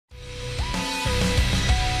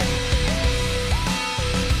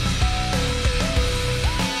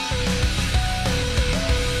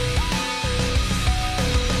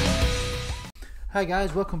Hi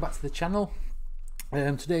guys, welcome back to the channel.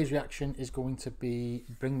 Today's reaction is going to be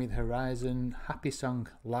Bring Me the Horizon Happy Song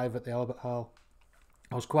live at the Albert Hall.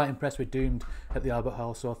 I was quite impressed with Doomed at the Albert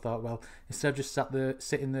Hall, so I thought, well, instead of just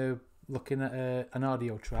sitting there looking at an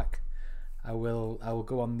audio track, I will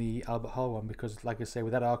go on the Albert Hall one, because like I say,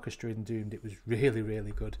 with that orchestra in Doomed, it was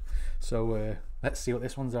really good. So let's see what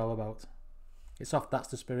this one's all about. It's off That's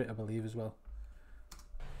the Spirit, I believe, as well.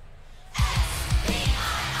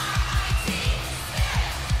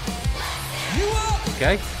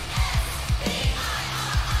 Okay.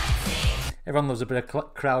 Everyone loves a bit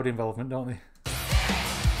of crowd involvement, don't they?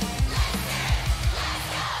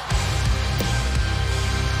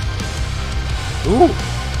 Ooh!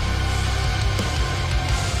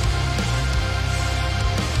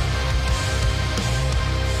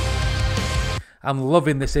 I'm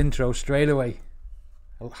loving this intro straight away.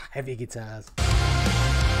 Oh, heavy guitars.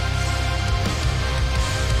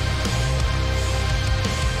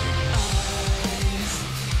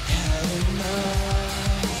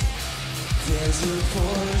 There's a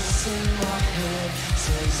voice in my head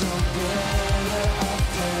says I'm better off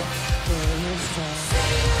dead, but if I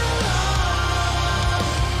sing along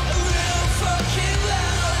a real fucking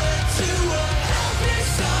louder to a happy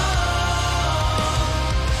song,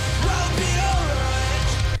 I'll be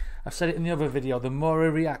alright. I've said it in the other video, the more I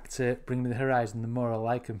react to Bring Me the Horizon, the more I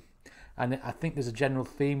like him. And I think there's a general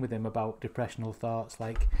theme with him about depressional thoughts.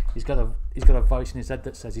 Like he's got a voice in his head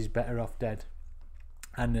that says he's better off dead.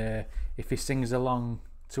 And if he sings along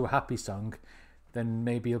to a happy song, then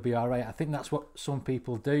maybe he'll be alright. I think that's what some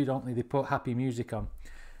people do, don't they? They put happy music on,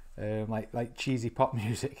 like cheesy pop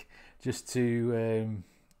music, just to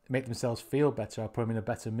make themselves feel better or put them in a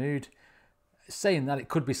better mood. Saying that, it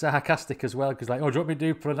could be sarcastic as well, because like, oh, do you want me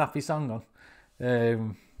to put a happy song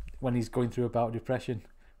on when he's going through a bout of depression?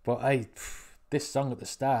 But this song at the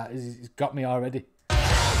start, it's got me already.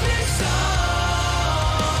 Happy song.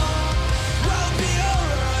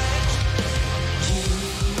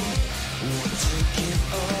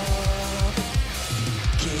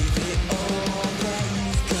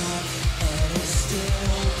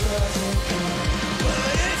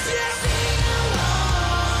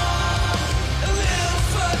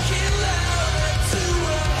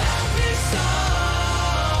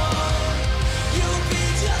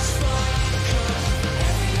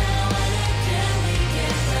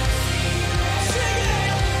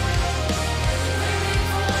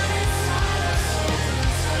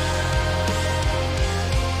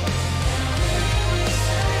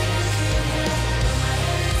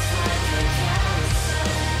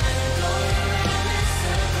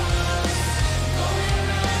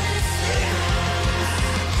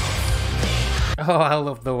 Oh, I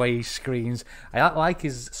love the way he screams. I like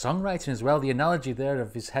his songwriting as well. The analogy there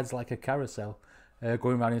of his head's like a carousel,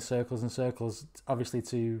 going around in circles and circles, obviously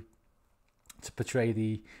to portray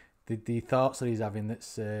the thoughts that he's having.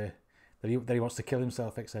 That's that he wants to kill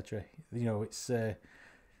himself, etc. You know, it's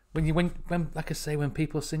when like I say, when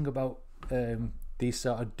people sing about these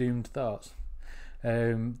sort of doomed thoughts,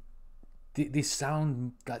 they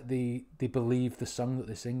sound like they believe the song that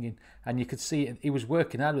they're singing, and you could see it. He was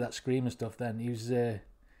working hard with that scream and stuff. Then he was,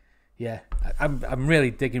 yeah. I'm really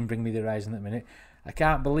digging Bring Me the Horizon at the minute. I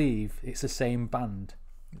can't believe it's the same band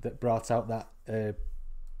that brought out that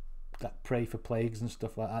that Pray for Plagues and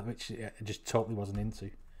stuff like that, which I just totally wasn't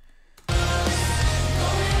into.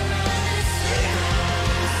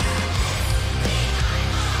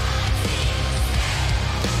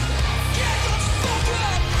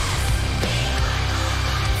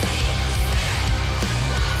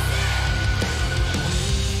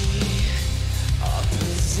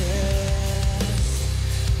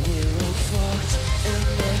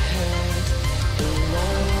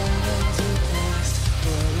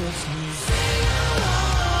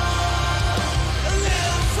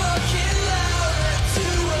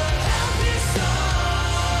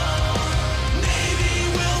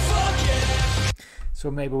 So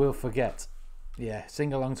maybe we'll forget. Yeah,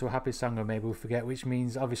 sing along to a happy song, or maybe we'll forget, which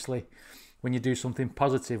means obviously when you do something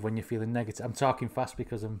positive when you're feeling negative. I'm talking fast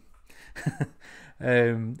because I'm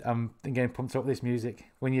I'm getting pumped up with this music.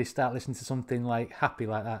 When you start listening to something like happy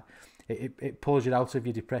like that, it pulls you out of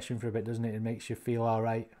your depression for a bit, doesn't it? It makes you feel all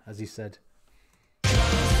right, as he said.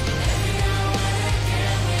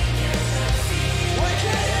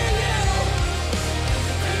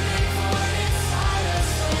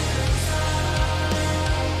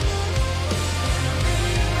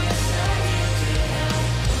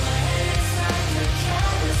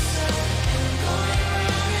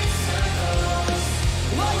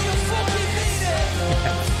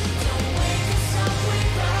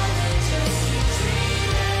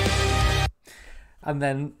 and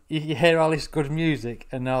then you hear all this good music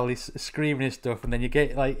and all this screaming and stuff, and then you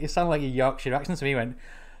get like, it sounded like a Yorkshire accent to me. He went,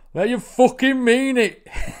 well, you fucking mean it.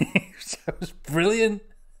 So it was brilliant.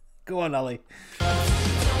 Go on, Ollie.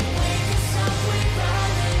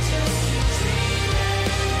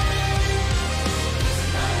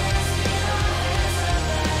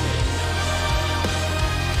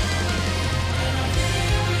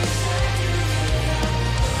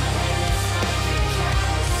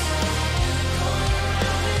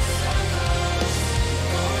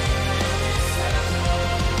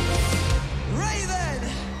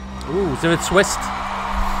 Ooh, is there a twist? It's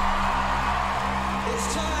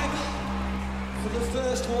time for the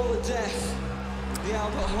first wall of death the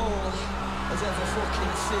Albert Hall has ever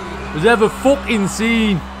fucking seen. Was ever fucking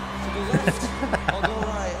seen? To the left or the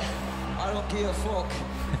right, I don't give a fuck,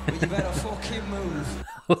 but you better fucking move.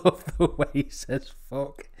 I love the way he says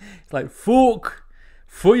fuck. It's like, fuck!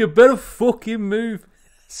 For you better fucking move.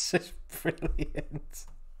 It's just brilliant.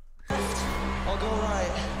 Left or go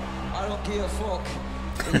right, I don't give a fuck,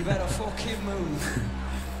 but you better fucking move.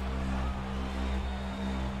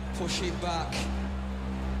 Push it back.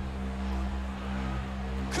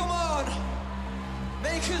 Come on!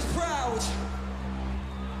 Make us proud!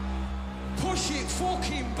 Push it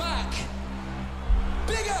fucking back!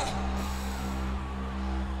 Bigger!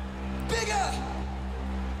 Bigger!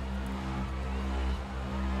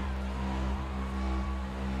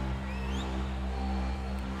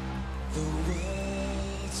 The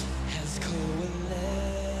world has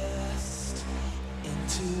coalesced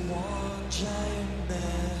into one giant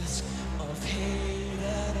mess of hate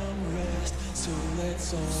and unrest. So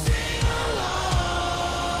let's all sing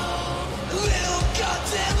along a little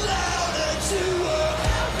goddamn louder to a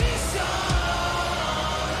happy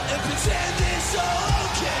song and pretend it's all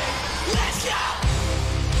okay. Let's go!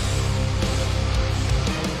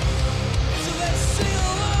 So let's sing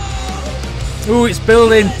along. Ooh, it's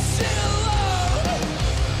building. Let's sing along.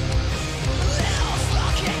 A little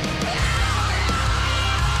fucking louder.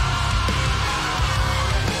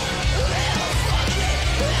 A little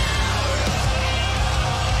fucking louder.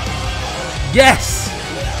 Yes!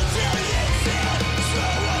 Until you feel so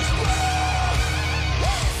much more.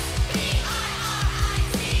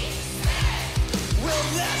 Well,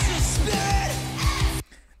 that's the spirit.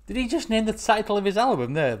 Did he just name the title of his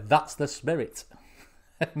album there? That's the Spirit.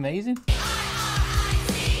 Amazing.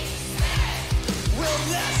 Well,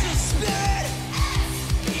 that's the spirit.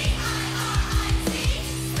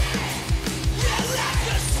 Yeah, that's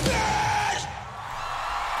the spirit.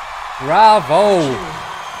 Bravo!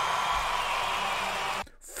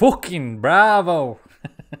 Fucking bravo!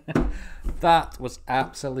 That was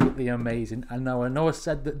absolutely amazing. I know I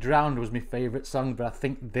said that Drowned was my favourite song, but I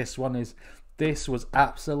think this one is. This was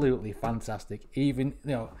absolutely fantastic. Even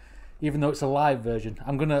though it's a live version,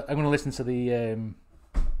 I'm gonna listen to the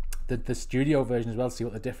studio version as well to see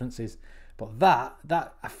what the difference is. But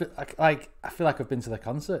that I feel like I've been to the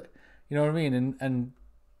concert. You know what I mean? And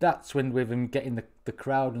that's when with him getting the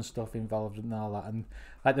crowd and stuff involved and all that, and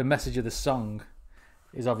like the message of the song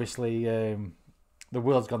is obviously the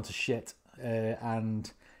world's gone to shit,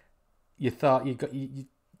 and your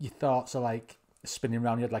thoughts are like spinning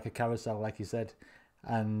around your head like a carousel, like you said.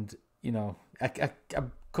 And you know,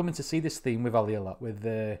 I'm coming to see this theme with Ollie a lot with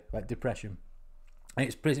like depression, and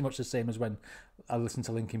it's pretty much the same as when I listen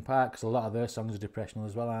to Linkin Park, because a lot of their songs are depressional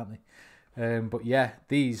as well, aren't they? But yeah,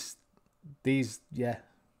 these yeah,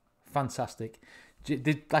 fantastic.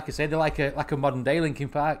 Like I said, they're like a modern day Linkin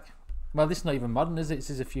Park. Well, this is not even modern, is it? This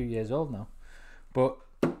is a few years old now. But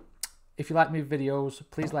if you like my videos,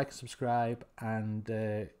 please like and subscribe, and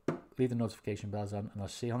leave the notification bells on, and I'll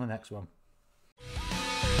see you on the next one.